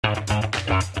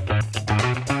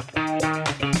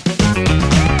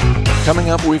Coming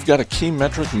up, we've got a key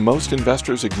metric most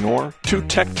investors ignore, two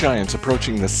tech giants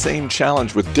approaching the same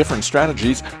challenge with different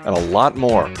strategies, and a lot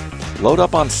more. Load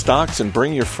up on stocks and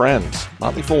bring your friends.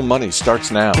 Motley Fool Money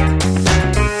starts now.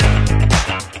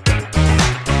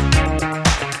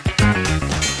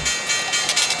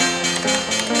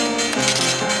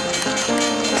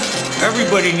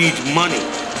 Everybody needs money.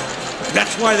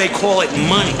 That's why they call it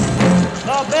money.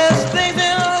 The best things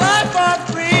in life are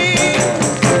free,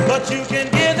 but you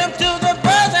can give them to the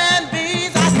birds and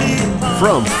bees.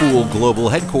 From Fool Global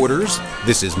Headquarters,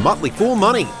 this is Motley Fool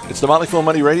Money. It's the Motley Fool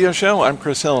Money radio show. I'm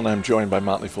Chris Hill, and I'm joined by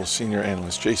Motley Fool senior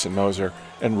analyst Jason Moser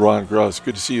and Ron Gross.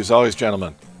 Good to see you as always,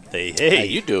 gentlemen. Hey. How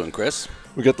you doing, Chris?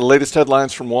 We got the latest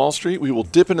headlines from Wall Street. We will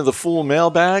dip into the Fool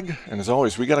mailbag, and as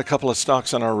always, we got a couple of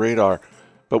stocks on our radar.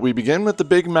 But we begin with the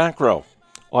big macro.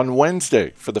 On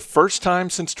Wednesday, for the first time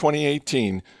since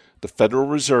 2018, the Federal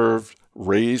Reserve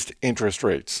raised interest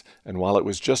rates. And while it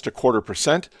was just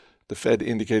 0.25%, the Fed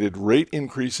indicated rate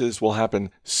increases will happen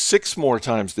 6 more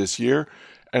times this year.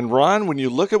 And Ron, when you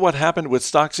look at what happened with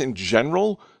stocks in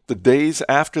general, the days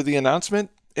after the announcement,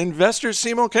 investors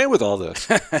seem okay with all this.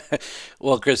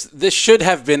 Well, Chris, this should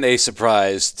have been a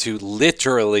surprise to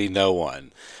literally no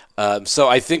one. So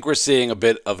I think we're seeing a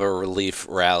bit of a relief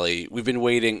rally. We've been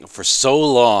waiting for so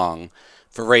long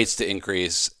for rates to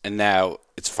increase, and now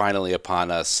it's finally upon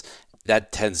us.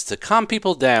 That tends to calm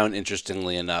people down,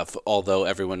 interestingly enough, although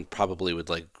everyone probably would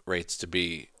like rates to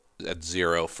be at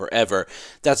zero forever.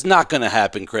 That's not going to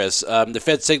happen, Chris. The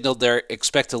Fed signaled they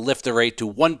expect to lift the rate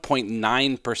to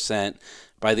 1.9%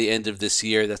 by the end of this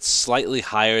year. That's slightly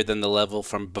higher than the level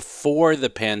from before the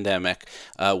pandemic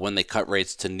when they cut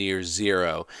rates to near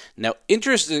zero. Now,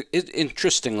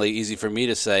 interestingly, easy for me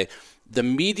to say, the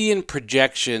median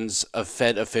projections of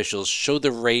Fed officials show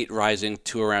the rate rising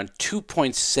to around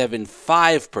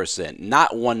 2.75%,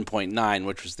 not 1.9,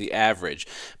 which was the average,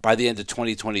 by the end of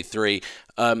 2023.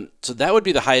 So that would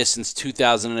be the highest since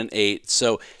 2008.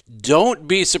 So don't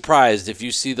be surprised if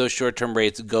you see those short-term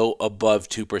rates go above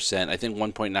 2%. I think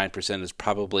 1.9% is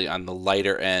probably on the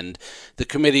lighter end. The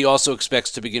committee also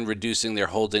expects to begin reducing their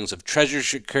holdings of Treasury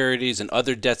securities and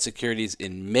other debt securities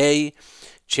in May.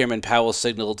 Chairman Powell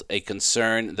signaled a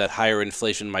concern that higher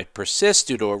inflation might persist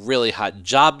due to a really hot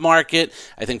job market.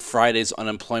 I think Friday's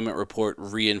unemployment report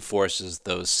reinforces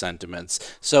those sentiments.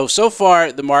 So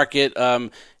far, the market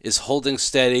is holding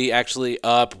steady, actually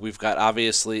up. We've got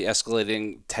obviously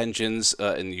escalating tensions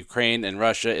in Ukraine and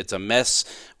Russia. It's a mess.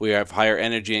 We have higher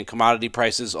energy and commodity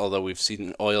prices, although we've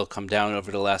seen oil come down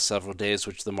over the last several days,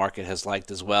 which the market has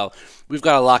liked as well. We've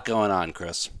got a lot going on,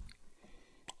 Chris.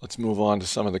 Let's move on to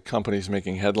some of the companies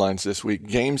making headlines this week.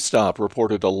 GameStop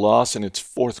reported a loss in its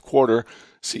fourth quarter.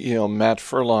 CEO Matt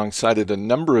Furlong cited a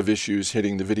number of issues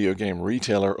hitting the video game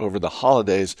retailer over the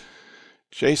holidays.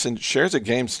 Jason, shares at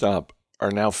GameStop are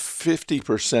now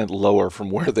 50% lower from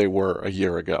where they were a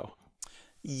year ago.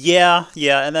 Yeah,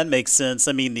 and that makes sense.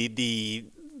 I mean, the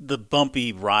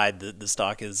bumpy ride that the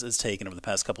stock has taken over the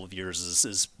past couple of years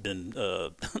has been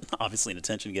obviously an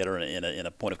attention getter and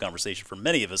a point of conversation for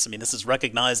many of us. I mean, this is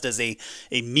recognized as a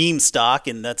meme stock,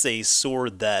 and that's a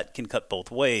sword that can cut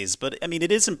both ways. But, I mean,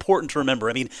 it is important to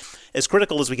remember, I mean, as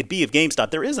critical as we could be of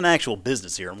GameStop, there is an actual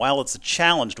business here. And while it's a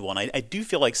challenged one, I do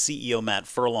feel like CEO Matt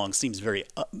Furlong seems very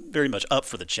much up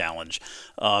for the challenge.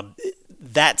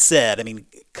 That said, I mean,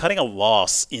 cutting a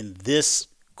loss in this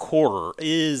quarter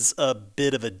is a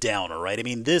bit of a downer, right? I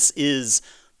mean, this is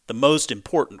the most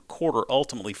important quarter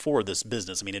ultimately for this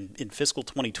business. I mean, in fiscal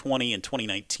 2020 and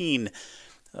 2019,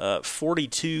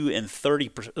 42 and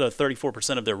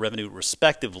 34% of their revenue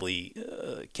respectively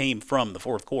came from the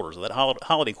fourth quarter. So that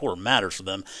holiday quarter matters for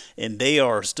them, and they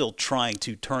are still trying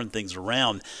to turn things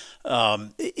around.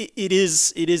 It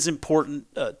is important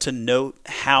to note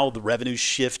how the revenue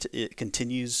shift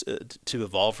continues to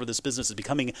evolve for this business. It's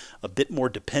becoming a bit more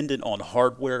dependent on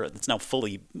hardware. It's now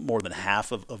fully more than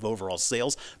half of overall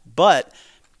sales, but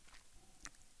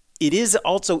it is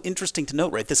also interesting to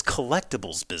note, right, this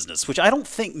collectibles business, which I don't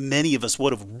think many of us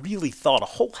would have really thought a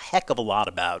whole heck of a lot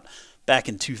about back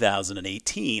in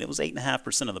 2018. It was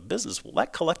 8.5% of the business. Well,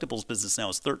 that collectibles business now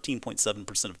is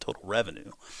 13.7% of total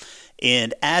revenue.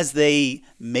 And as they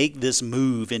make this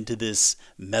move into this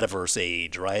metaverse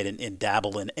age, right, and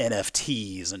dabble in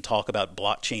NFTs and talk about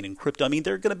blockchain and crypto, I mean,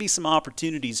 there are going to be some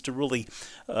opportunities to really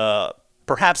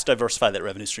perhaps diversify that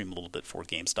revenue stream a little bit for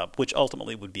GameStop, which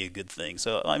ultimately would be a good thing.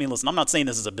 So, I mean, listen, I'm not saying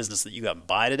this is a business that you got to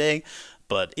buy today,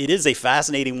 but it is a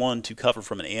fascinating one to cover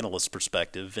from an analyst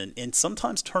perspective, and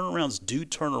sometimes turnarounds do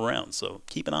turn around, so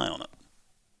keep an eye on it.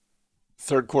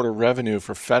 Third quarter revenue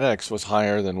for FedEx was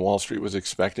higher than Wall Street was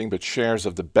expecting, but shares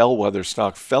of the bellwether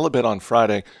stock fell a bit on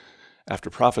Friday after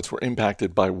profits were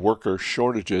impacted by worker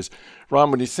shortages.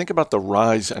 Ron, when you think about the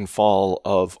rise and fall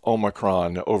of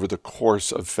Omicron over the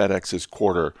course of FedEx's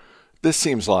quarter, this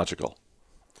seems logical.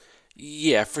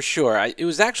 Yeah, for sure. It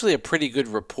was actually a pretty good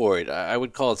report. I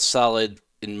would call it solid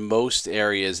in most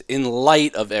areas in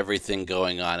light of everything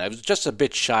going on. I was just a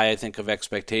bit shy, I think, of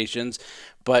expectations.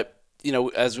 But,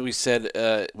 as we said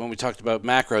when we talked about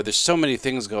macro, there's so many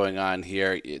things going on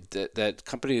here that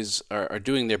companies are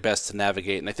doing their best to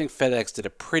navigate. And I think FedEx did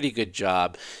a pretty good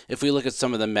job. If we look at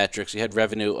some of the metrics, you had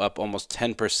revenue up almost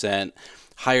 10%,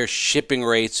 higher shipping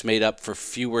rates made up for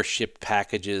fewer shipped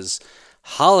packages.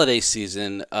 Holiday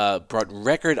season brought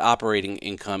record operating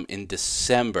income in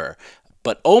December,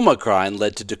 but Omicron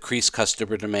led to decreased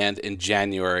customer demand in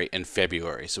January and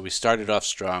February. So we started off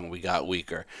strong, we got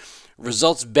weaker.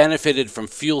 Results benefited from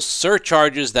fuel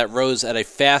surcharges that rose at a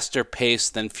faster pace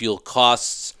than fuel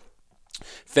costs.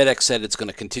 FedEx said it's going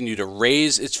to continue to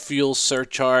raise its fuel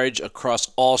surcharge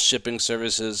across all shipping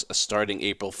services starting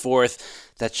April 4th.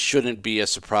 That shouldn't be a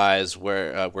surprise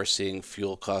where we're seeing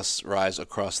fuel costs rise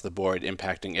across the board,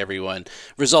 impacting everyone.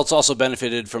 Results also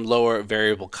benefited from lower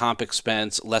variable comp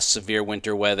expense, less severe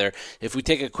winter weather. If we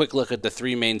take a quick look at the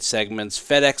three main segments,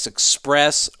 FedEx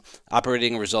Express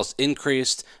operating results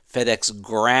increased. FedEx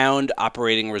Ground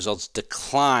operating results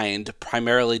declined,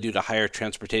 primarily due to higher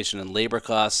transportation and labor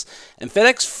costs. And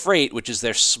FedEx Freight, which is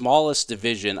their smallest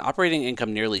division, operating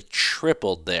income nearly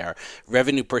tripled there.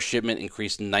 Revenue per shipment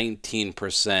increased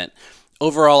 19%.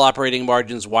 Overall operating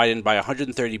margins widened by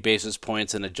 130 basis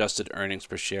points and adjusted earnings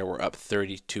per share were up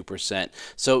 32%.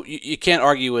 So you can't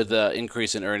argue with the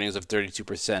increase in earnings of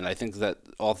 32%. I think that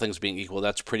all things being equal,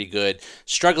 that's pretty good.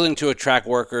 Struggling to attract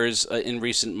workers in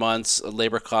recent months.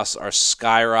 Labor costs are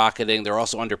skyrocketing. They're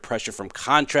also under pressure from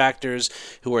contractors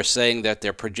who are saying that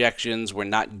their projections were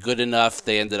not good enough.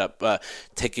 They ended up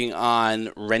taking on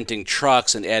renting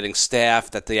trucks and adding staff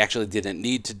that they actually didn't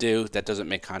need to do. That doesn't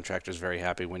make contractors very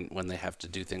happy when they have to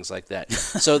do things like that.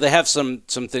 So they have some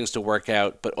things to work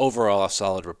out, but overall a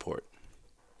solid report.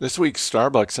 This week,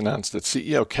 Starbucks announced that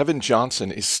CEO Kevin Johnson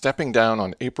is stepping down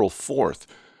on April 4th.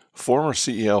 Former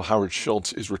CEO Howard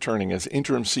Schultz is returning as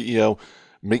interim CEO,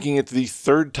 making it the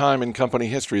third time in company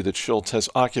history that Schultz has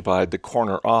occupied the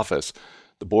corner office.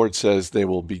 The board says they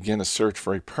will begin a search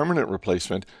for a permanent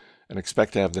replacement and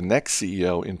expect to have the next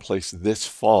CEO in place this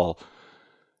fall.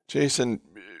 Jason,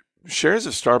 shares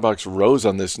of Starbucks rose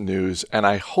on this news, and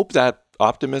I hope that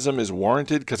optimism is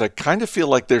warranted because I kind of feel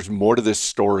like there's more to this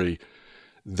story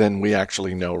than we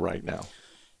actually know right now.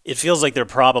 It feels like there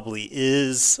probably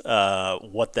is.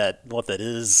 What that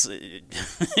is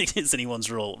is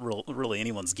really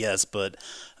anyone's guess. But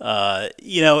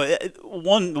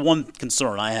one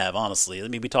concern I have, honestly, I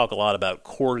mean, we talk a lot about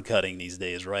cord cutting these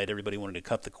days, right? Everybody wanted to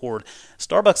cut the cord.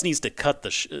 Starbucks needs to cut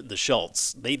the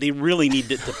Schultz. They really need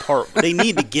to part. They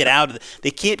need to get out of it.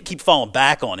 They can't keep falling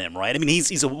back on him, right? I mean,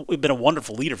 he's been a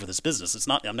wonderful leader for this business.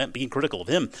 I'm not being critical of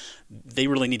him. They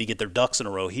really need to get their ducks in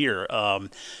a row here.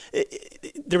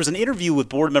 There was an interview with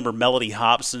board member Melody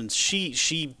Hobson.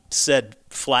 She said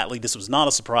flatly this was not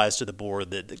a surprise to the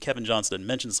board that Kevin Johnson had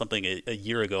mentioned something a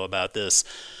year ago about this.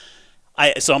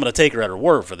 So I'm going to take her at her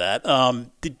word for that.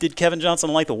 Did Kevin Johnson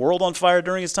light the world on fire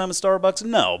during his time at Starbucks?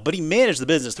 No, but he managed the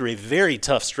business through a very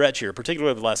tough stretch here,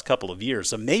 particularly over the last couple of years.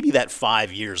 So maybe that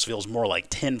 5 years feels more like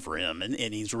 10 for him,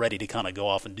 and he's ready to kind of go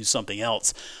off and do something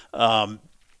else.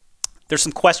 There's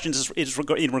some questions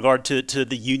in regard to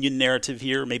the union narrative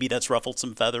here. Maybe that's ruffled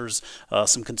some feathers,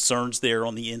 some concerns there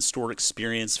on the in-store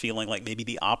experience, feeling like maybe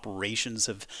the operations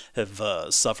have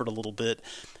suffered a little bit.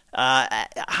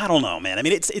 I don't know, man. I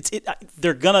mean,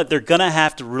 they're gonna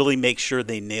have to really make sure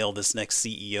they nail this next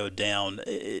CEO down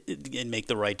and make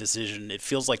the right decision. It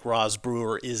feels like Roz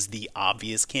Brewer is the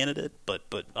obvious candidate, but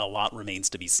a lot remains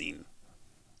to be seen.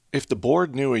 If the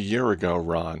board knew a year ago,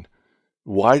 Ron,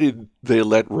 why did they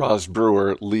let Roz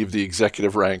Brewer leave the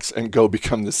executive ranks and go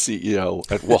become the CEO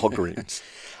at Walgreens?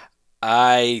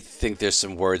 I think there's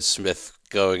some wordsmith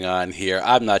going on here.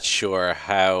 I'm not sure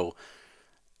how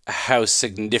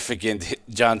significant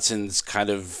Johnson's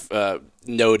kind of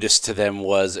notice to them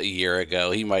was a year ago.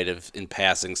 He might have, in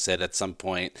passing, said at some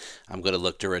point, I'm going to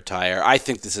look to retire. I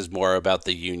think this is more about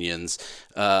the unions.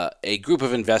 A group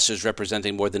of investors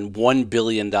representing more than $1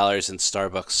 billion in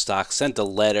Starbucks stock sent a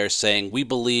letter saying, we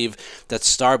believe that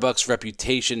Starbucks'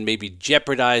 reputation may be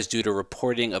jeopardized due to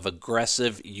reporting of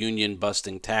aggressive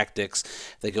union-busting tactics.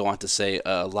 They go on to say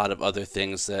a lot of other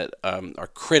things that are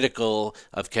critical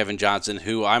of Kevin Johnson,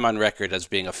 who I'm on record as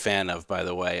being a fan of, by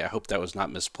the way. I hope that was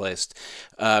not misplaced.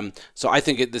 So I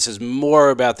think this is more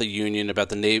about the union, about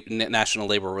the National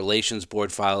Labor Relations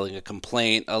Board filing a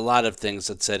complaint, a lot of things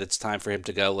that said it's time for him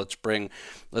to go. Let's bring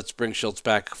Schultz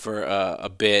back for a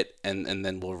bit, and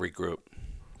then we'll regroup.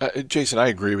 Jason, I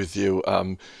agree with you.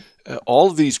 All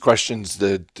of these questions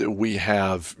that we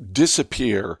have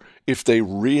disappear if they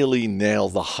really nail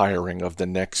the hiring of the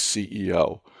next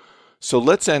CEO. So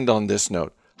let's end on this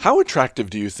note. How attractive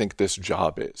do you think this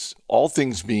job is? All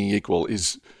things being equal,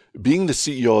 is being the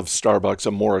CEO of Starbucks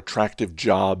a more attractive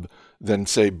job than,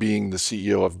 say, being the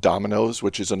CEO of Domino's,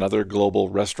 which is another global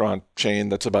restaurant chain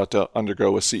that's about to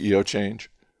undergo a CEO change?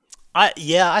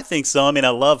 I think so. I mean, I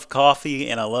love coffee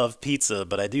and I love pizza,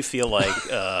 but I do feel like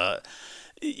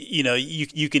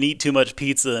you can eat too much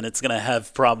pizza and it's going to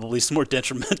have probably some more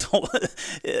detrimental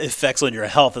effects on your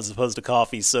health as opposed to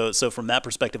coffee. So from that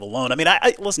perspective alone, I mean,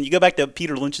 I listen, you go back to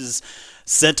Peter Lynch's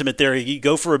sentiment there. You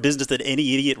go for a business that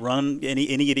any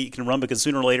idiot can run, because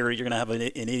sooner or later you're going to have an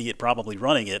idiot probably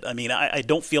running it. I mean, I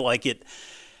don't feel like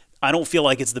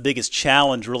it's the biggest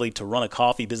challenge really to run a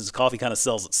coffee business. Coffee kind of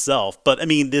sells itself. But I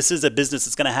mean, this is a business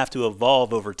that's going to have to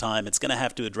evolve over time. It's going to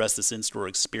have to address this in-store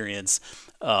experience.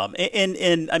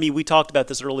 And I mean, we talked about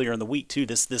this earlier in the week too.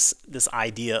 This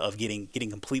idea of getting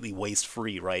completely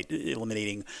waste-free, right?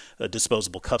 Eliminating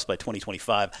disposable cups by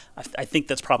 2025. I think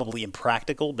that's probably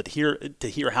impractical. But to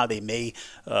hear how they may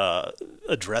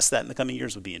address that in the coming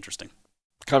years would be interesting.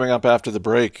 Coming up after the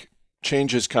break,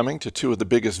 changes coming to two of the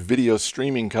biggest video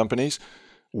streaming companies.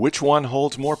 Which one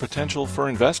holds more potential for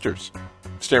investors?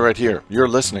 Stay right here. You're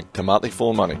listening to Motley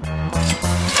Fool Money.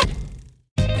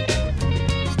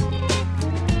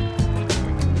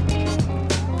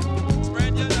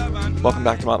 Welcome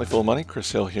back to Motley Fool Money.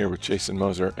 Chris Hill here with Jason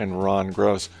Moser and Ron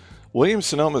Gross.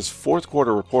 Williams-Sonoma's fourth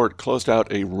quarter report closed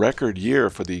out a record year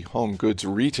for the home goods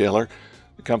retailer.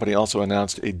 The company also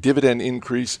announced a dividend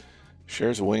increase.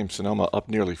 Shares of Williams-Sonoma up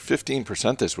nearly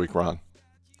 15% this week, Ron.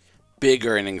 Big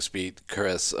earnings beat,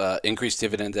 Chris. Increased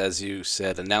dividend, as you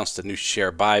said. Announced a new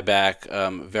share buyback.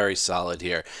 Very solid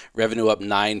here. Revenue up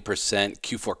 9%.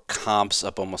 Q4 comps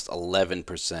up almost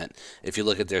 11%. If you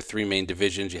look at their three main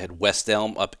divisions, you had West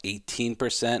Elm up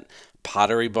 18%.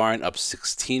 Pottery Barn up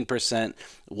 16%.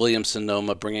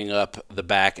 Williams-Sonoma bringing up the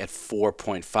back at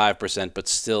 4.5%, but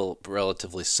still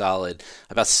relatively solid.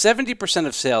 About 70%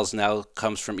 of sales now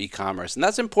comes from e-commerce, and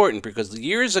that's important because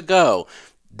years ago,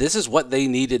 this is what they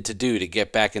needed to do to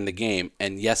get back in the game,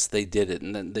 and yes, they did it,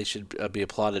 and they should be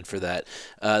applauded for that.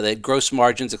 They had gross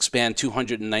margins expand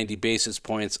 290 basis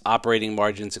points, operating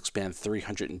margins expand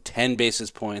 310 basis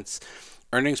points.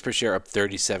 Earnings per share up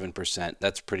 37%.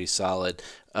 That's pretty solid.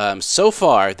 So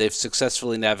far, they've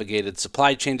successfully navigated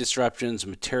supply chain disruptions,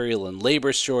 material and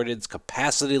labor shortage,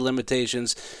 capacity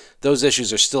limitations. Those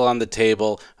issues are still on the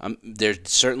table. There's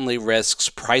certainly risks.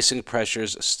 Pricing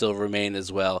pressures still remain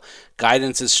as well.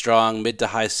 Guidance is strong, mid to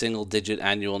high single-digit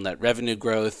annual net revenue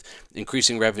growth,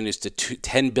 increasing revenues to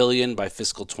 $10 billion by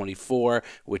fiscal 24,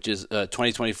 which is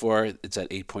 2024. It's at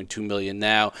 $8.2 million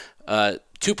now.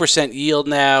 2% yield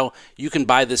now. You can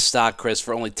buy this stock, Chris,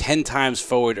 for only 10 times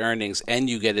forward earnings, and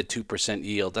you get a 2%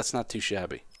 yield. That's not too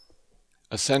shabby.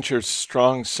 Accenture's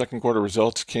strong second quarter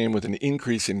results came with an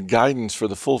increase in guidance for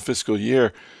the full fiscal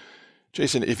year.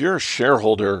 Jason, if you're a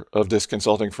shareholder of this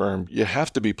consulting firm, you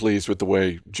have to be pleased with the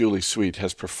way Julie Sweet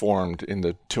has performed in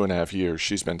the 2.5 years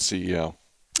she's been CEO.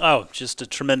 Oh, just a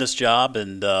tremendous job,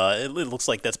 and it looks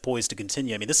like that's poised to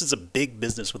continue. I mean, this is a big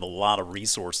business with a lot of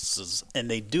resources,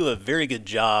 and they do a very good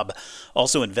job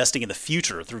also investing in the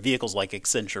future through vehicles like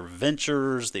Accenture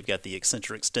Ventures. They've got the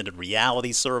Accenture Extended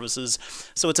Reality Services.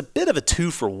 So it's a bit of a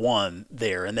 2-for-1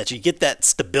 there, and that you get that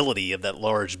stability of that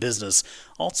large business.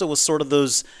 Also with sort of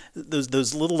those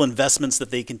little investments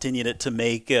that they continue to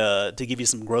make to give you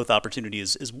some growth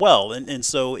opportunities as well. And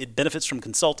so it benefits from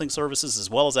consulting services as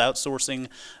well as outsourcing,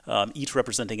 each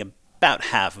representing about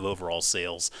half of overall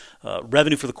sales.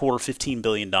 Revenue for the quarter, $15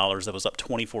 billion. That was up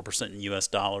 24% in U.S.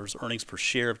 dollars. Earnings per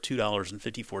share of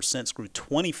 $2.54 grew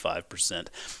 25%.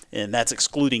 And that's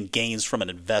excluding gains from an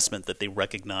investment they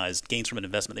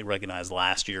recognized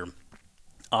last year.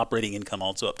 Operating income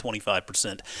also up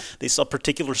 25%. They saw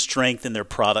particular strength in their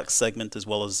product segment as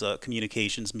well as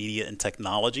communications, media, and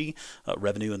technology.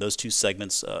 Revenue in those two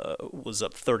segments was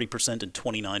up 30% and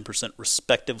 29%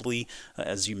 respectively.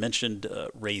 As you mentioned,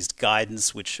 raised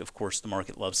guidance, which of course the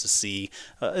market loves to see.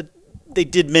 They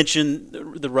did mention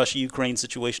the Russia-Ukraine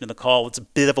situation in the call. It's a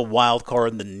bit of a wild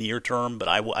card in the near term, but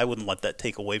I wouldn't let that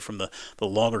take away from the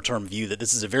longer-term view that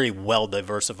this is a very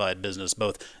well-diversified business,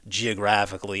 both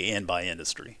geographically and by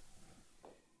industry.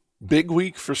 Big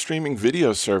week for streaming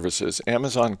video services.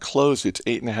 Amazon closed its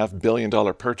 $8.5 billion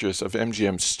purchase of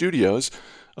MGM Studios,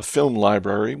 a film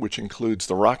library which includes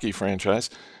the Rocky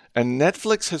franchise. And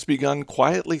Netflix has begun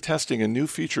quietly testing a new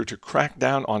feature to crack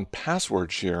down on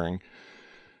password sharing.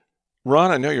 Ron,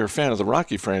 I know you're a fan of the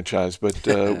Rocky franchise, but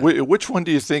which one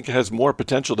do you think has more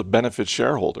potential to benefit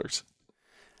shareholders?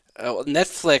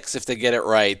 Netflix, if they get it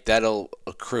right, that'll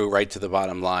accrue right to the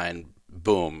bottom line.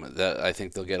 Boom. I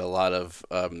think they'll get a lot of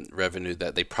revenue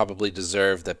that they probably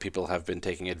deserve, that people have been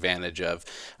taking advantage of.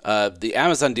 The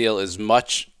Amazon deal is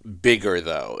much bigger,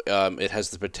 though. It has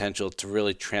the potential to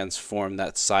really transform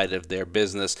that side of their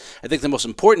business. I think the most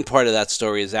important part of that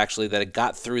story is actually that it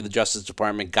got through the Justice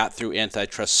Department, got through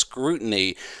antitrust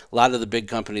scrutiny. A lot of the big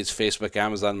companies, Facebook,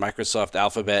 Amazon, Microsoft,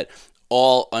 Alphabet,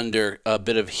 all under a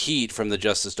bit of heat from the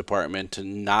Justice Department to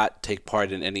not take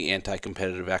part in any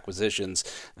anti-competitive acquisitions.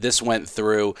 This went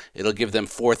through. It'll give them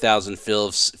 4,000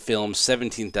 films,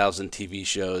 17,000 TV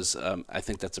shows. I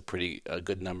think that's a pretty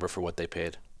good number for what they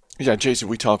paid. Yeah, Jason,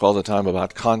 we talk all the time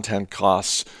about content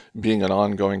costs being an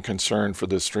ongoing concern for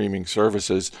the streaming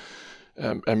services.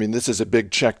 I mean, this is a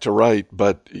big check to write,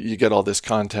 but you get all this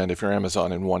content if you're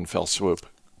Amazon in one fell swoop.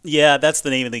 Yeah, that's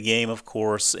the name of the game, of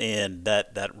course, and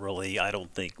that really, I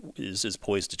don't think, is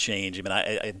poised to change. I mean,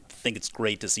 I think it's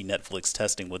great to see Netflix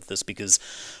testing with this, because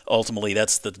ultimately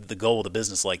that's the goal of the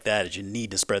business like that, is you need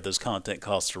to spread those content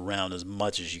costs around as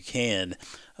much as you can.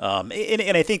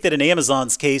 And I think that in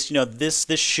Amazon's case,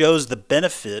 this shows the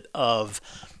benefit of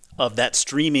that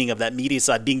streaming, of that media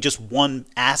side being just one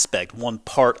aspect, one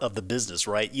part of the business,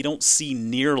 right? You don't see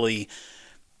nearly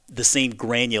the same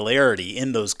granularity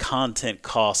in those content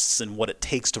costs and what it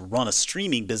takes to run a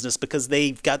streaming business, because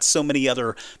they've got so many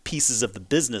other pieces of the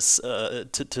business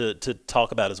to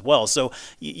talk about as well. So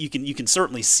you can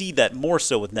certainly see that more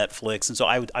so with Netflix, and so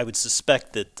I would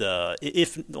suspect that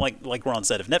if like Ron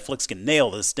said, if Netflix can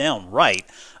nail this down right,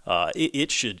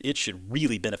 it should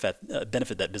really benefit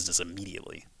that business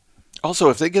immediately.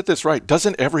 Also, if they get this right,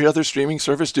 doesn't every other streaming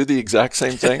service do the exact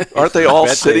same thing? Aren't they all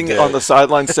sitting on the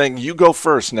sidelines saying, "You go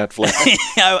first, Netflix"?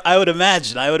 I would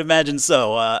imagine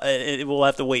so. We'll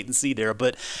have to wait and see there.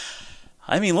 But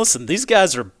I mean, listen, these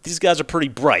guys are pretty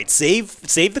bright. Save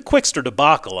the Quickster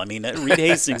debacle. I mean, Reed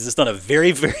Hastings has done a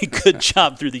very, very good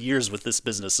job through the years with this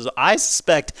business. So I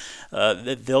suspect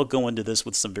that they'll go into this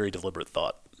with some very deliberate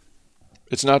thought.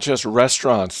 It's not just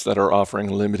restaurants that are offering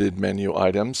limited menu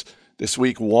items. This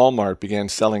week, Walmart began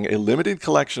selling a limited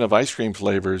collection of ice cream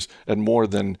flavors at more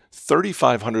than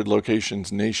 3,500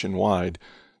 locations nationwide.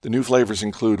 The new flavors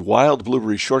include Wild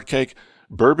Blueberry Shortcake,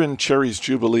 Bourbon Cherries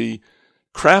Jubilee,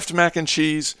 Kraft Mac and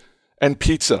Cheese, and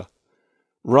pizza.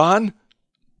 Ron,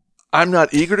 I'm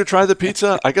not eager to try the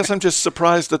pizza. I guess I'm just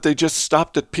surprised that they just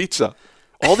stopped at pizza.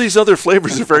 All these other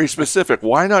flavors are very specific.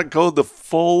 Why not go the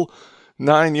full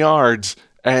 9 yards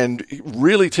and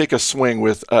really take a swing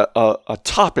with a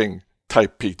topping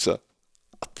type pizza?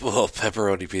 Oh,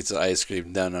 pepperoni pizza ice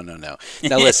cream. No. Now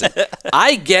listen,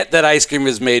 I get that ice cream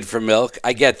is made from milk.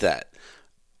 I get that.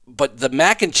 But the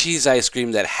mac and cheese ice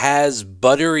cream that has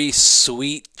buttery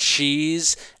sweet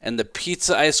cheese and the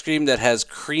pizza ice cream that has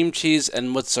cream cheese and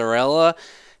mozzarella,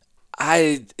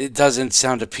 it doesn't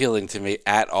sound appealing to me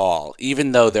at all,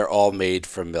 even though they're all made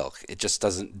from milk. It just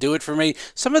doesn't do it for me.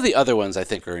 Some of the other ones I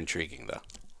think are intriguing, though.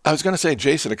 I was going to say,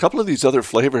 Jason, a couple of these other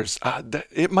flavors,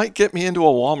 it might get me into a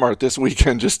Walmart this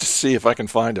weekend just to see if I can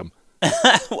find them.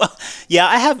 Well, yeah,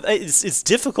 I have. It's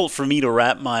difficult for me to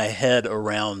wrap my head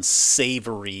around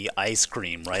savory ice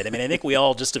cream, right? I mean, I think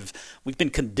we've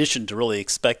been conditioned to really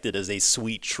expect it as a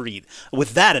sweet treat.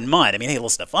 With that in mind, I mean, hey,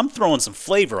 listen, if I'm throwing some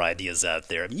flavor ideas out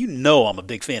there, I mean, I'm a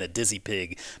big fan of Dizzy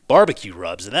Pig barbecue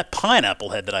rubs and that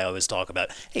pineapple head that I always talk about.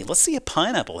 Hey, let's see a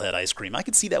pineapple head ice cream. I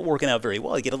could see that working out very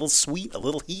well. You get a little sweet, a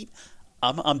little heat.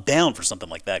 I'm down for something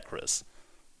like that, Chris.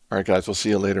 All right, guys, we'll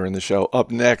see you later in the show.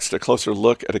 Up next, a closer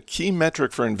look at a key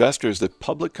metric for investors that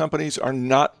public companies are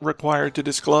not required to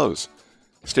disclose.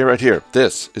 Stay right here.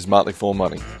 This is Motley Fool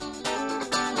Money.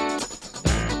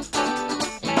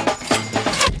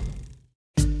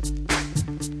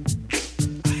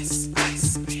 Ice,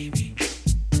 ice, baby.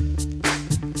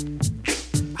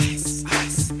 Ice,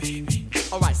 ice, baby.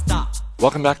 All right, stop.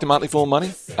 Welcome back to Motley Fool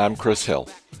Money. I'm Chris Hill.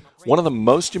 One of the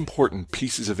most important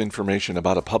pieces of information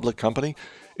about a public company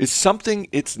is something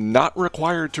it's not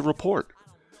required to report.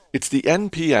 It's the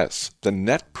NPS, the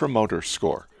Net Promoter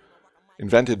Score.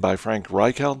 Invented by Frank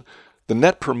Reichheld, the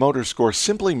Net Promoter Score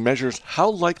simply measures how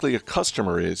likely a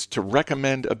customer is to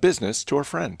recommend a business to a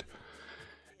friend.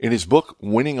 In his book,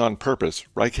 Winning on Purpose,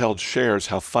 Reichheld shares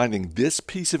how finding this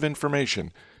piece of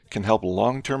information can help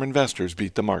long-term investors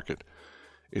beat the market.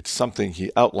 It's something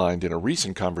he outlined in a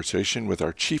recent conversation with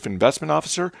our Chief Investment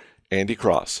Officer, Andy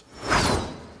Cross.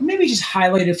 Maybe just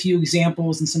highlight a few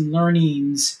examples and some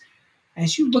learnings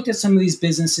as you looked at some of these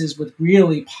businesses with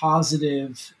really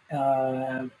positive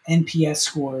NPS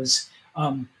scores.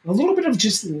 A little bit of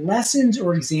just lessons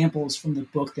or examples from the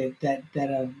book that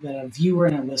a viewer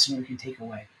and a listener can take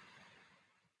away.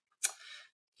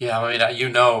 Yeah, I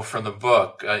mean, from the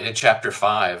book in chapter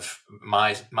 5,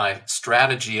 my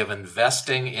strategy of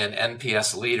investing in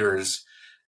NPS leaders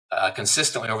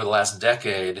consistently over the last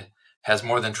decade has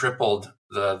more than tripled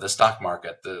the stock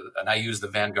market. And I use the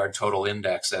Vanguard Total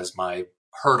Index as my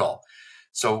hurdle.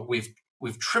 So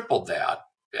we've tripled that,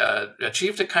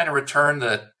 achieved a kind of return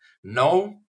that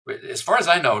as far as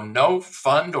I know, no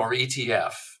fund or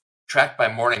ETF tracked by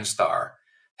Morningstar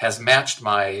has matched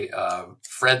my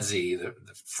FredZ, the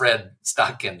Fred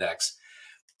stock index.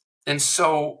 And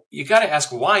so you got to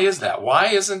ask, why is that? Why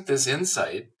isn't this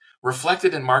insight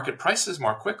reflected in market prices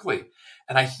more quickly?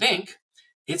 And I think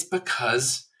it's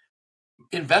because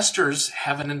investors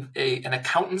have an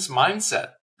accountant's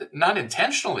mindset, not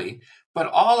intentionally, but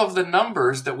all of the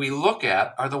numbers that we look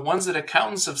at are the ones that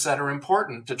accountants have said are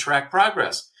important to track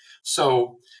progress.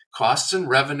 So costs and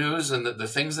revenues and the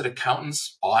things that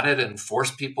accountants audit and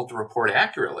force people to report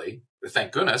accurately,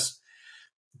 thank goodness,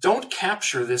 don't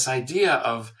capture this idea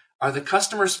of, are the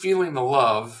customers feeling the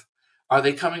love? Are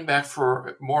they coming back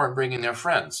for more and bringing their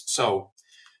friends? So,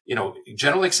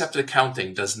 generally accepted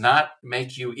accounting does not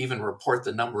make you even report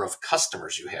the number of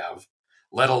customers you have,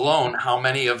 let alone how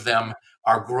many of them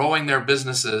are growing their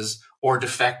businesses or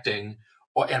defecting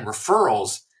and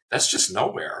referrals. That's just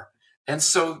nowhere. And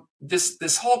so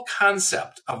this whole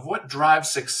concept of what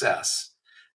drives success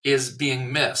is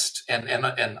being missed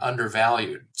and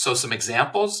undervalued. So some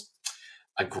examples.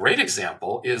 A great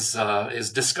example is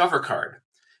Discover Card.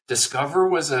 Discover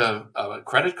was a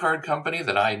credit card company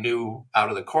that I knew out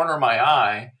of the corner of my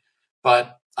eye,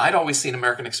 but I'd always seen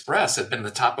American Express had been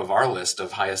the top of our list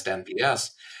of highest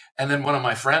NPS. And then one of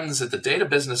my friends at the data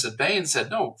business at Bain said,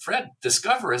 no, Fred,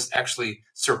 Discover has actually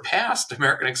surpassed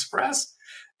American Express.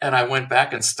 And I went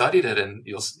back and studied it, and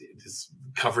it's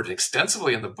covered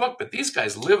extensively in the book, but these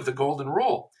guys live the golden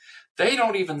rule. They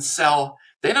don't even sell.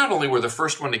 They not only were the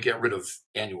first one to get rid of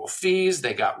annual fees,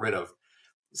 they got rid of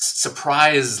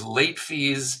surprise late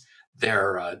fees.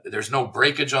 There's no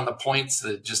breakage on the points,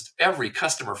 just every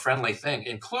customer friendly thing,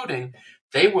 including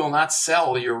they will not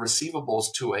sell your receivables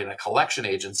to a collection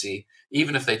agency,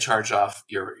 even if they charge off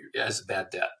as bad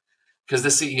debt. Because the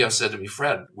CEO said to me,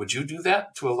 Fred, would you do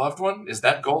that to a loved one? Is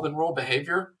that golden rule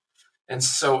behavior? And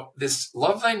so this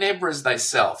love thy neighbor as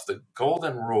thyself, the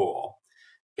golden rule,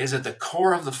 is at the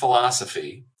core of the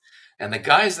philosophy. And the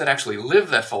guys that actually live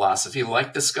that philosophy,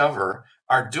 like Discover,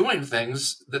 are doing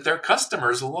things that their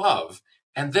customers love.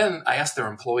 And then I asked their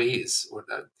employees,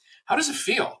 how does it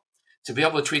feel to be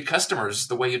able to treat customers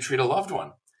the way you treat a loved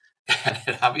one? And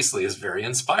it obviously is very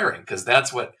inspiring, because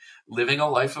that's what living a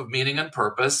life of meaning and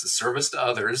purpose, service to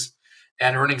others,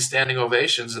 and earning standing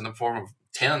ovations in the form of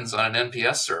 10s on an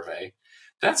NPS survey,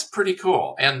 that's pretty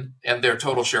cool. And their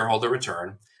total shareholder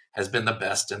return has been the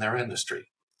best in their industry.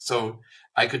 So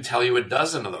I could tell you a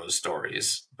dozen of those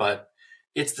stories, but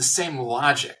it's the same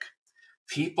logic.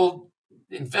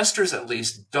 Investors at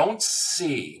least, don't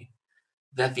see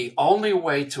that the only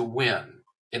way to win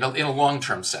in a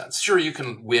long-term sense, sure, you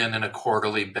can win in a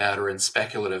quarterly bet or in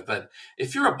speculative, but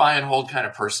if you're a buy and hold kind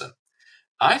of person,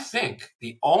 I think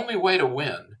the only way to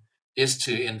win is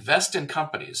to invest in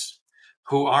companies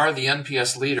who are the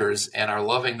NPS leaders and are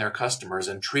loving their customers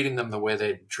and treating them the way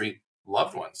they treat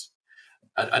loved ones.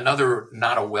 Another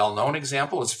not a well-known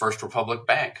example is First Republic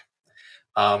Bank.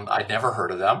 I'd never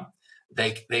heard of them.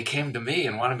 They came to me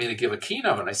and wanted me to give a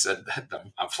keynote, and I said,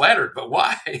 I'm flattered, but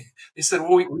why? They said,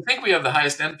 well, we think we have the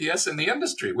highest NPS in the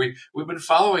industry. We've been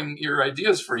following your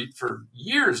ideas for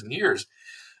years and years.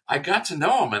 I got to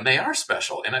know them, and they are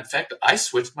special. And in fact, I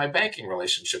switched my banking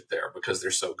relationship there because they're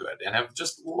so good, and I've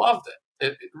just loved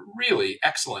it. Really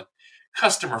excellent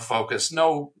customer focus,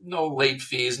 no late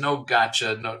fees, no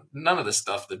gotcha, none of the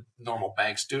stuff that normal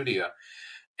banks do to you.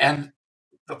 And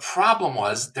the problem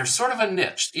was they're sort of a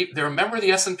niche. They're a member of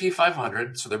the S&P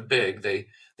 500, so they're big. They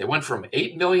went from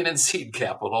 $8 million in seed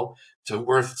capital to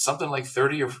worth something like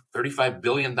 $30 or $35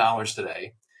 billion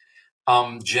today,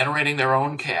 generating their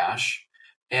own cash.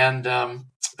 And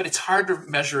but it's hard to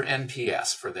measure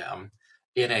NPS for them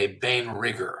in a Bain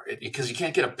rigor, because you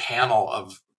can't get a panel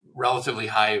of relatively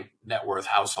high net worth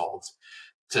households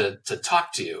to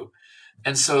talk to you.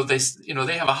 And so they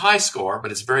have a high score,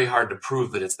 but it's very hard to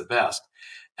prove that it's the best.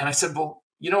 And I said, well,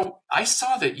 I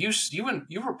saw that you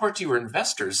report to your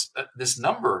investors this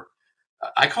number.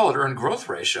 I call it earned growth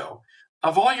ratio.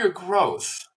 Of all your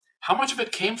growth, how much of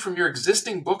it came from your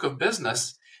existing book of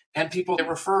business and people they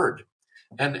referred?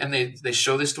 And they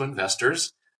show this to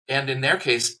investors. And in their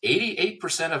case,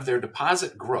 88% of their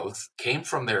deposit growth came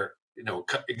from their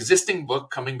existing book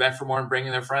coming back for more and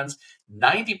bringing their friends.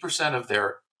 90% of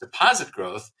their deposit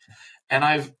growth.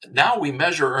 And now we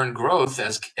measure earned growth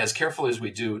as carefully as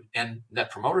we do in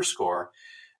Net Promoter Score.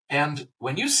 And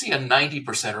when you see a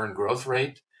 90% earned growth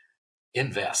rate,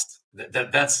 invest.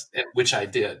 That's which I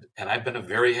did, and I've been a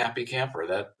very happy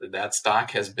camper. That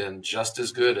stock has been just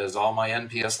as good as all my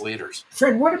NPS leaders.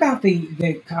 Fred, what about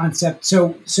the concept?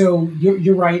 So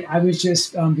you're right. I was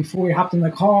just before we hopped in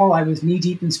the call, I was knee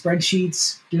deep in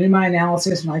spreadsheets doing my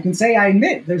analysis, and I can say I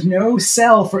admit there's no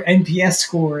sell for NPS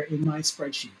score in my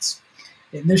spreadsheets,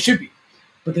 and there should be,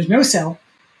 but there's no sell.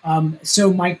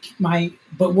 So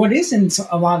but what is in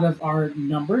a lot of our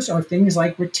numbers are things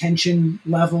like retention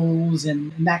levels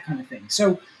and that kind of thing.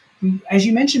 So as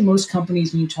you mentioned, most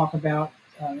companies, when you talk about,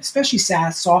 especially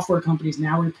SaaS software companies,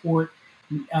 now report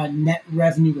net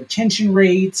revenue retention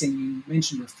rates, and you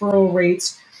mentioned referral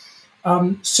rates.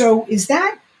 So is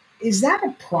that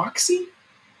a proxy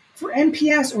for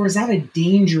NPS, or is that a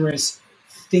dangerous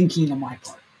thinking on my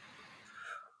part?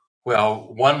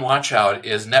 Well, one watch out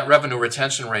is net revenue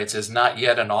retention rates is not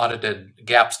yet an audited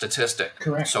GAAP statistic.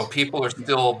 Correct. So people are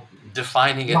still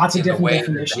defining it Lots of in the different way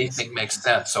definitions. that they think makes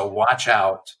sense. So watch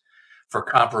out for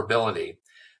comparability.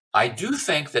 I do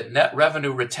think that net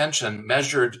revenue retention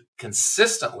measured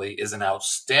consistently is an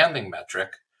outstanding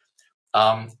metric.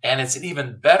 And it's an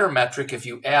even better metric if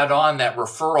you add on that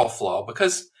referral flow,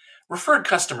 because referred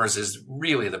customers is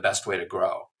really the best way to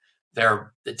grow.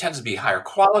 It tends to be higher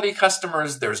quality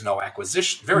customers. There's no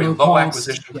acquisition, very low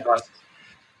acquisition cost.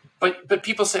 But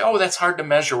people say, oh, that's hard to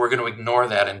measure. We're going to ignore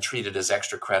that and treat it as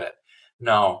extra credit.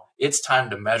 No, it's time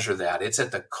to measure that. It's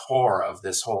at the core of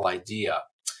this whole idea.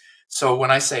 So when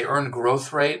I say earned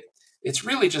growth rate, it's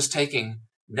really just taking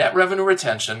net revenue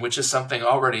retention, which is something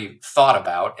already thought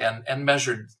about and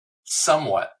measured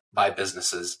somewhat by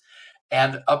businesses,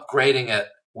 and upgrading it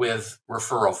with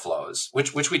referral flows,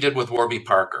 which we did with Warby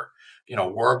Parker.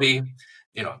 Warby,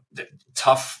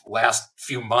 tough last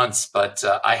few months, but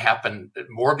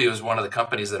Warby was one of the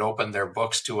companies that opened their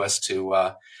books to us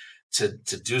to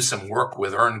do some work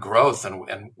with earned growth.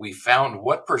 And we found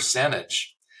what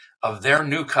percentage of their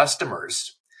new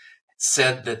customers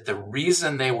said that the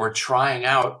reason they were trying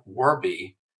out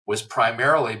Warby was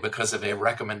primarily because of a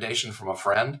recommendation from a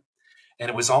friend. And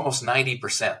it was almost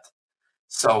 90%.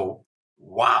 So,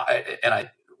 wow. And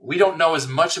we don't know as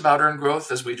much about earned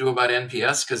growth as we do about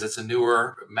NPS because it's a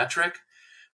newer metric,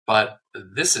 but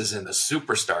this is in the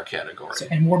superstar category.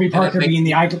 And Warby Parker being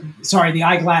the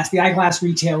eyeglass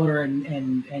retailer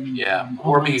and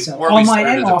Warby online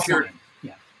and offline.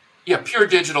 Pure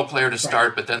digital player to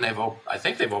start, but then I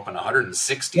think they've opened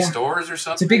 160 stores or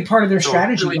something. It's a big part of their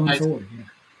strategy really going forward. Yeah.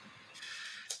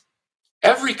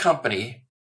 Every company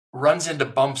runs into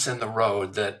bumps in the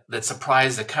road that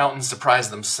surprise accountants,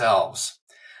 surprise themselves.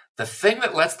 The thing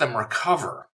that lets them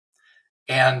recover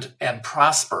and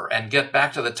prosper and get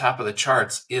back to the top of the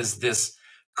charts is this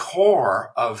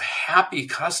core of happy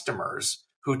customers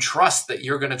who trust that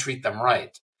you're going to treat them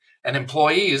right, and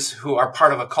employees who are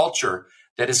part of a culture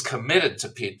that is committed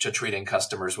to treating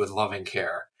customers with loving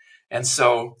care. And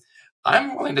so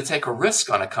I'm willing to take a risk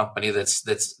on a company that's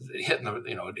hitting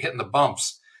the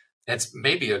bumps. It's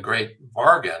maybe a great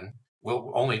bargain.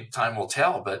 Only time will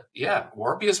tell. But yeah,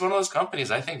 Warby is one of those companies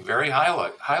I think very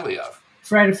highly of.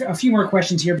 Fred, a few more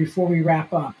questions here before we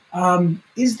wrap up.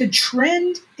 Is the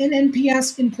trend in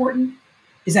NPS important?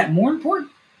 Is that more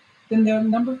important than the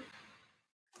number?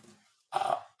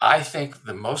 I think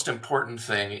the most important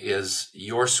thing is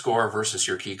your score versus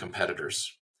your key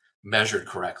competitors measured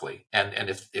correctly. And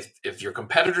if your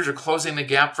competitors are closing the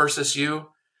gap versus you,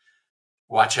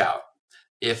 watch out.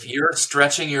 If you're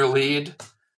stretching your lead,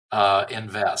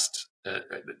 invest.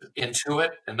 Intuit,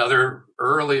 another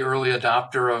early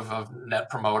adopter of Net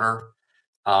Promoter.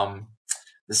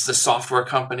 This is a software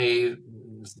company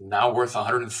now worth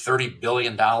 $130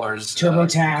 billion.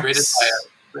 TurboTax. Created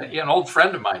by an old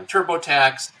friend of mine.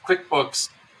 TurboTax, QuickBooks.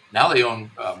 Now they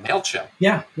own MailChimp.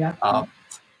 Yeah.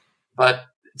 But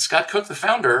Scott Cook, the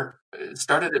founder,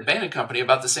 started at Bain & Company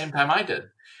about the same time I did.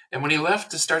 And when he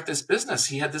left to start this business,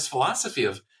 he had this philosophy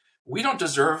of, we don't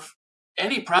deserve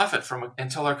any profit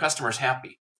until our customer's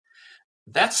happy.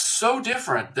 That's so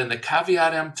different than the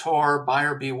caveat emptor,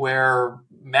 buyer beware,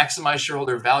 maximize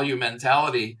shareholder value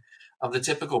mentality of the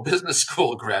typical business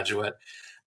school graduate.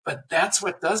 But that's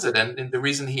what does it. And the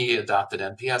reason he adopted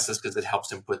NPS is because it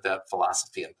helps him put that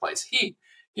philosophy in place. He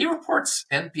reports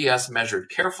NPS measured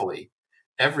carefully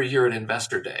every year at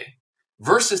Investor Day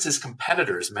versus his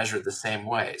competitors measured the same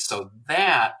way. So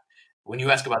that, when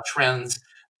you ask about trends,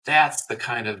 that's the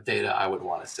kind of data I would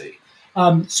want to see.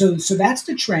 So that's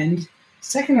the trend.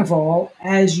 Second of all,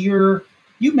 as you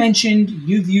mentioned,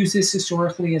 you've used this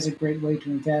historically as a great way to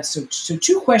invest. So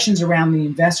two questions around the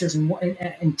investors and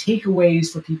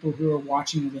takeaways for people who are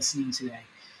watching and listening today.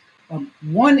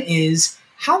 One is,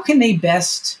 how can they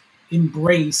best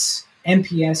embrace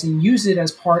NPS and use it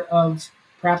as part of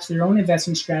perhaps their own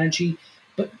investment strategy?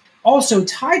 But also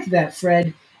tied to that,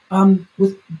 Fred,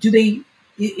 do they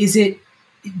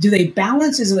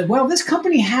balance? Is it like, well, this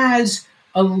company has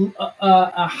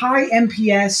a high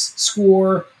NPS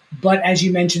score, but as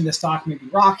you mentioned, the stock may be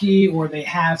rocky, or they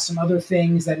have some other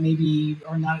things that maybe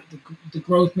are not, the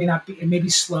growth may not be, it may be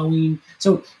slowing.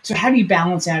 So how do you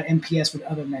balance out NPS with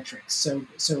other metrics? So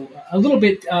a little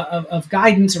bit of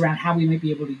guidance around how we might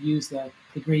be able to use the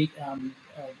great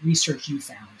research you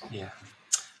found. Yeah.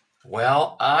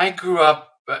 Well, I grew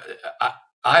up.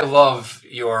 I love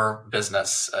your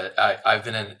business. I've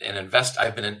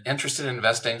been interested in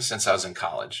investing since I was in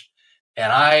college,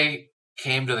 and I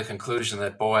came to the conclusion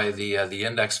that, boy, the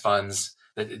index funds,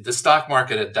 the stock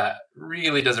market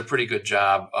really does a pretty good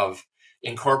job of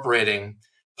incorporating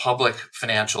public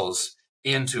financials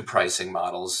into pricing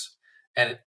models.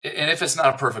 And if it's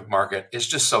not a perfect market, it's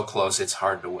just so close, it's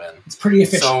hard to win. It's pretty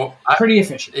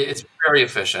efficient. It's very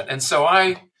efficient. And so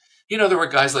there were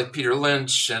guys like Peter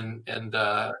Lynch and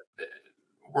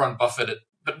Warren Buffett,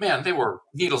 but man, they were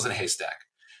needles in a haystack.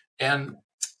 And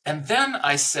then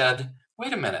I said,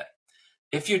 wait a minute.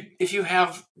 If you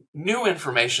have new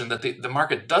information that the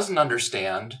market doesn't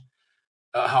understand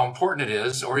how important it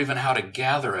is, or even how to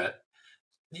gather it,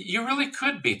 you really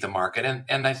could beat the market.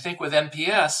 And I think with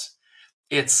NPS,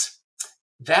 it's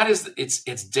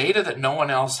data that no one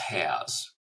else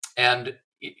has. And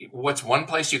what's one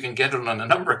place you can get it on a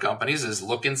number of companies is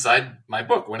look inside my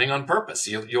book, Winning on Purpose.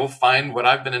 You'll find what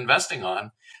I've been investing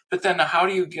on. But then how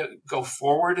do you go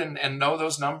forward and know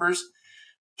those numbers?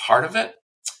 Part of it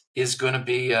is going to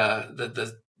be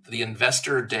the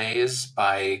investor days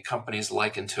by companies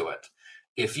like Intuit.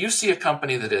 If you see a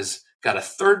company that has got a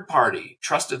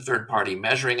trusted third party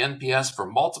measuring NPS for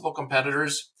multiple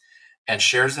competitors and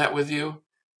shares that with you,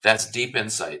 that's deep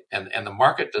insight. And the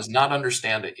market does not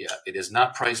understand it yet. It is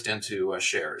not priced into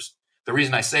shares. The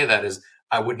reason I say that is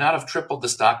I would not have tripled the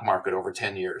stock market over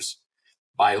 10 years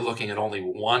by looking at only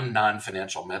one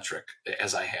non-financial metric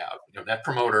as I have. Net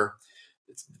promoter,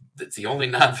 it's the only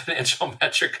non-financial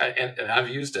metric, and I've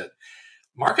used it.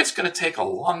 Market's going to take a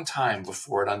long time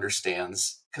before it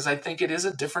understands, because I think it is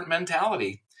a different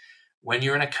mentality. When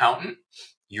you're an accountant,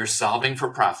 you're solving for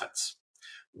profits.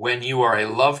 When you are a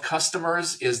love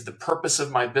customers is the purpose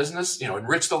of my business,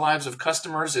 enrich the lives of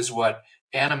customers is what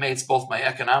animates both my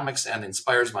economics and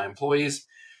inspires my employees.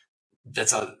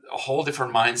 That's a whole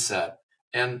different mindset.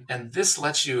 And this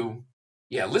lets you,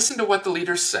 listen to what the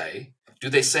leaders say. Do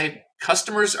they say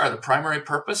customers are the primary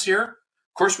purpose here?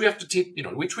 Of course, we have to teach,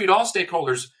 we treat all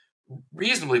stakeholders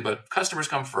reasonably, but customers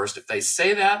come first. If they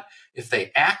say that, if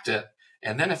they act it,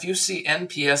 and then if you see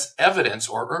NPS evidence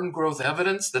or earned growth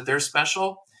evidence that they're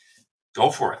special,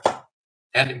 go for it.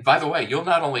 And by the way, you'll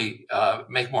not only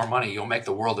make more money, you'll make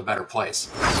the world a better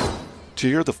place. To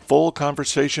hear the full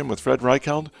conversation with Fred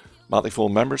Reichheld, Motley Fool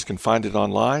members can find it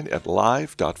online at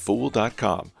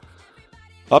live.fool.com.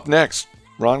 Up next,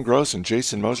 Ron Gross and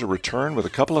Jason Moser return with a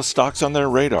couple of stocks on their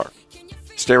radar.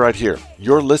 Stay right here.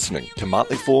 You're listening to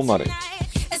Motley Fool Money.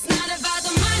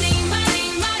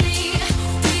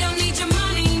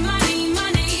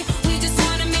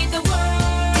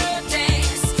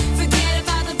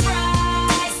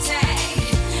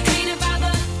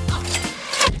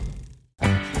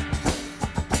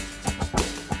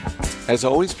 As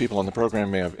always, people on the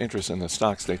program may have interest in the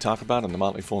stocks they talk about, and the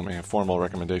Motley Fool may have formal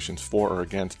recommendations for or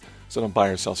against, so don't buy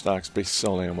or sell stocks based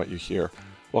solely on what you hear.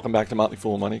 Welcome back to Motley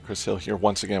Fool Money. Chris Hill here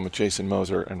once again with Jason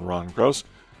Moser and Ron Gross.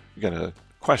 We got a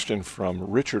question from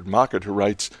Richard Mockett, who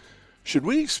writes, should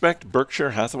we expect Berkshire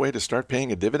Hathaway to start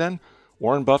paying a dividend?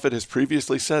 Warren Buffett has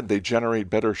previously said they generate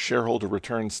better shareholder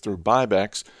returns through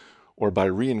buybacks or by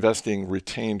reinvesting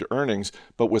retained earnings,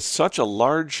 but with such a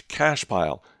large cash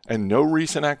pile and no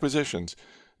recent acquisitions,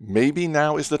 maybe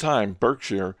now is the time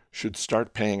Berkshire should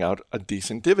start paying out a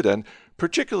decent dividend,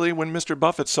 particularly when Mr.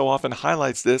 Buffett so often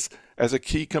highlights this as a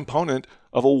key component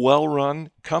of a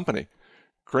well-run company.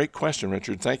 Great question,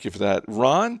 Richard. Thank you for that.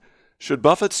 Ron, Should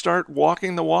Buffett start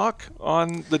walking the walk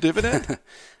on the dividend?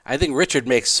 I think Richard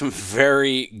makes some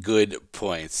very good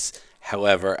points.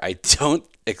 However, I don't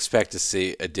expect to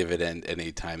see a dividend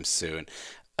anytime soon.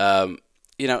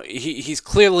 He's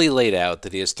clearly laid out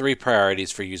that he has 3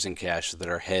 priorities for using cash that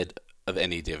are ahead of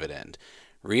any dividend.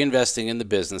 Reinvesting in the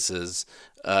businesses.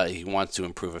 He wants to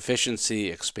improve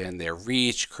efficiency, expand their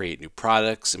reach, create new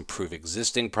products, improve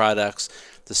existing products.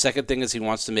 The second thing is he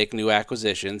wants to make new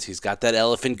acquisitions. He's got that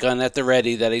elephant gun at the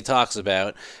ready that he talks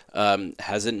about.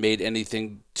 Hasn't made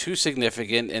anything too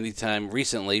significant anytime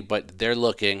recently, but they're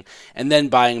looking. And then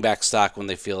buying back stock when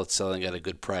they feel it's selling at a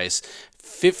good price.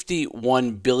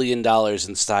 $51 billion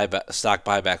in stock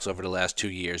buybacks over the last 2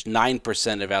 years,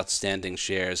 9% of outstanding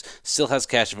shares, still has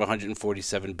cash of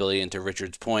 $147 billion to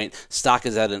Richard's point. Stock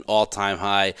is at an all-time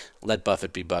high. Let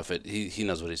Buffett be Buffett. He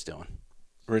knows what he's doing.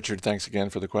 Richard, thanks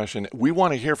again for the question. We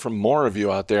want to hear from more of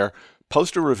you out there.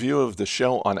 Post a review of the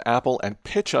show on Apple and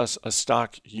pitch us a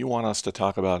stock you want us to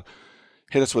talk about.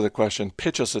 Hit us with a question,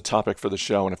 pitch us a topic for the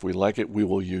show, and if we like it, we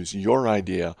will use your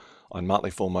idea on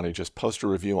Motley Fool Money. Just post a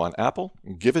review on Apple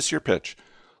and give us your pitch.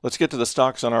 Let's get to the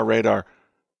stocks on our radar.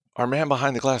 Our man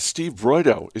behind the glass, Steve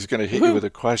Broido, is going to hit you with a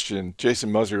question.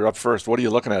 Jason Moser, you're up first. What are you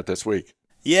looking at this week?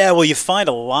 Yeah, well, you find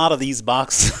a lot of these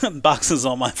boxes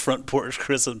on my front porch,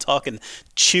 Chris. I'm talking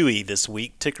Chewy this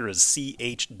week. Ticker is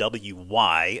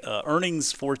CHWY.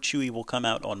 Earnings for Chewy will come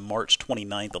out on March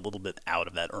 29th, a little bit out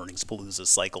of that earnings palooza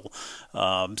cycle.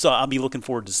 So I'll be looking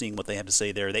forward to seeing what they have to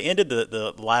say there. They ended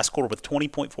the last quarter with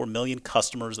 20.4 million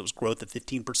customers. That was growth of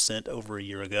 15% over a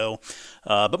year ago.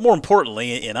 But more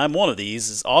importantly, and I'm one of these,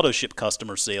 is auto ship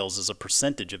customer sales as a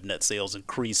percentage of net sales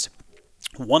increased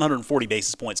 140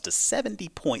 basis points to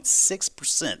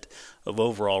 70.6% of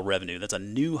overall revenue. That's a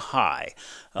new high.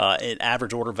 And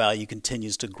average order value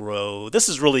continues to grow. This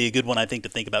is really a good one, I think, to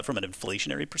think about from an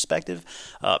inflationary perspective.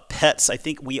 Pets, I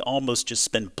think we almost just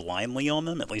spend blindly on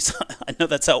them. At least I know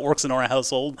that's how it works in our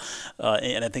household.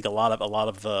 And I think a lot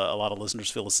of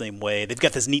listeners feel the same way. They've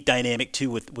got this neat dynamic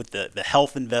too with the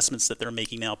health investments that they're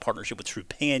making now, partnership with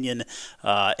Trupanion,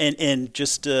 and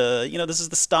just this is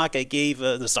the stock I gave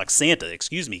the stock Santa,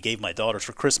 gave my daughters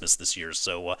for Christmas this year.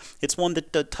 So it's one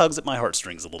that tugs at my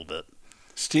heartstrings a little bit.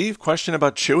 Steve, question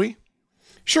about Chewy?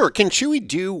 Sure. Can Chewy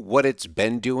do what it's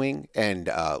been doing and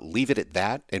leave it at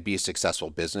that and be a successful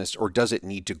business, or does it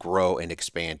need to grow and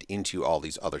expand into all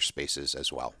these other spaces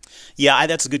as well? Yeah,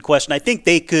 that's a good question. I think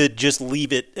they could just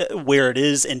leave it where it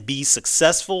is and be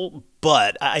successful.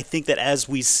 But I think that as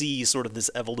we see sort of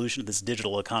this evolution of this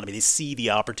digital economy, they see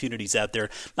the opportunities out there,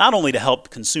 not only to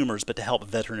help consumers, but to help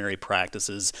veterinary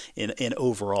practices in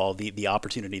overall the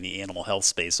opportunity in the animal health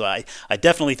space. So I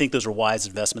definitely think those are wise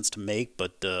investments to make.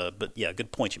 But yeah,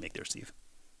 good point you make there, Steve.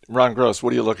 Ron Gross,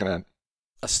 what are you looking at?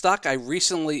 A stock I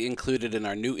recently included in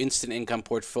our new instant income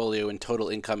portfolio in total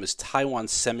income is Taiwan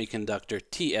Semiconductor,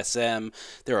 TSM.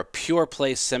 They're a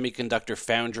pure-play semiconductor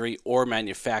foundry or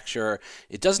manufacturer.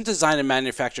 It doesn't design and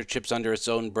manufacture chips under its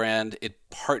own brand. It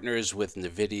partners with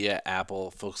NVIDIA,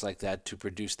 Apple, folks like that to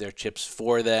produce their chips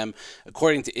for them.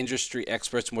 According to industry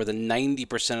experts, more than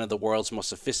 90% of the world's most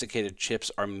sophisticated chips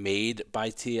are made by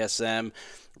TSM.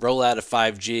 Rollout of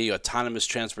 5G, autonomous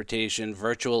transportation,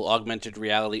 virtual augmented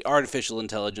reality, artificial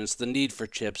intelligence, the need for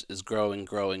chips is growing.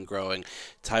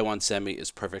 Taiwan Semi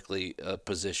is perfectly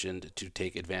positioned to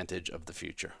take advantage of the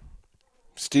future.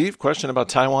 Steve, question about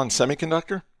Taiwan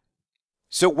Semiconductor?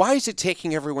 So why is it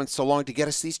taking everyone so long to get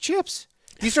us these chips?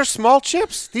 These are small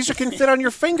chips. These can fit on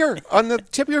your finger, on the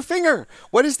tip of your finger.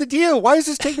 What is the deal? Why is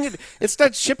this taking it? It's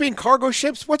not shipping cargo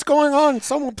ships. What's going on?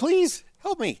 Someone please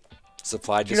help me.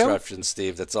 Supply disruptions,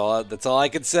 Steve. That's all I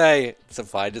can say.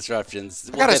 Supply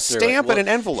disruptions. I got a stamp and an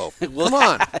envelope. Come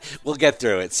on. We'll get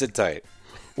through it. Sit tight.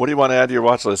 What do you want to add to your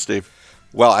watch list, Steve?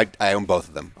 Well, I own both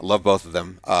of them. I love both of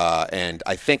them. And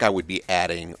I think I would be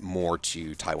adding more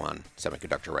to Taiwan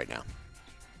Semiconductor right now.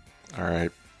 All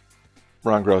right.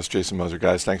 Ron Gross, Jason Moser,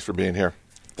 guys, thanks for being here.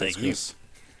 Thank you.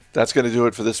 That's going to do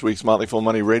it for this week's Motley Fool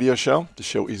Money radio show. The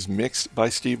show is mixed by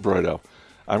Steve Broido.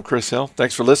 I'm Chris Hill.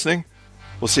 Thanks for listening.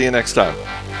 We'll see you next time.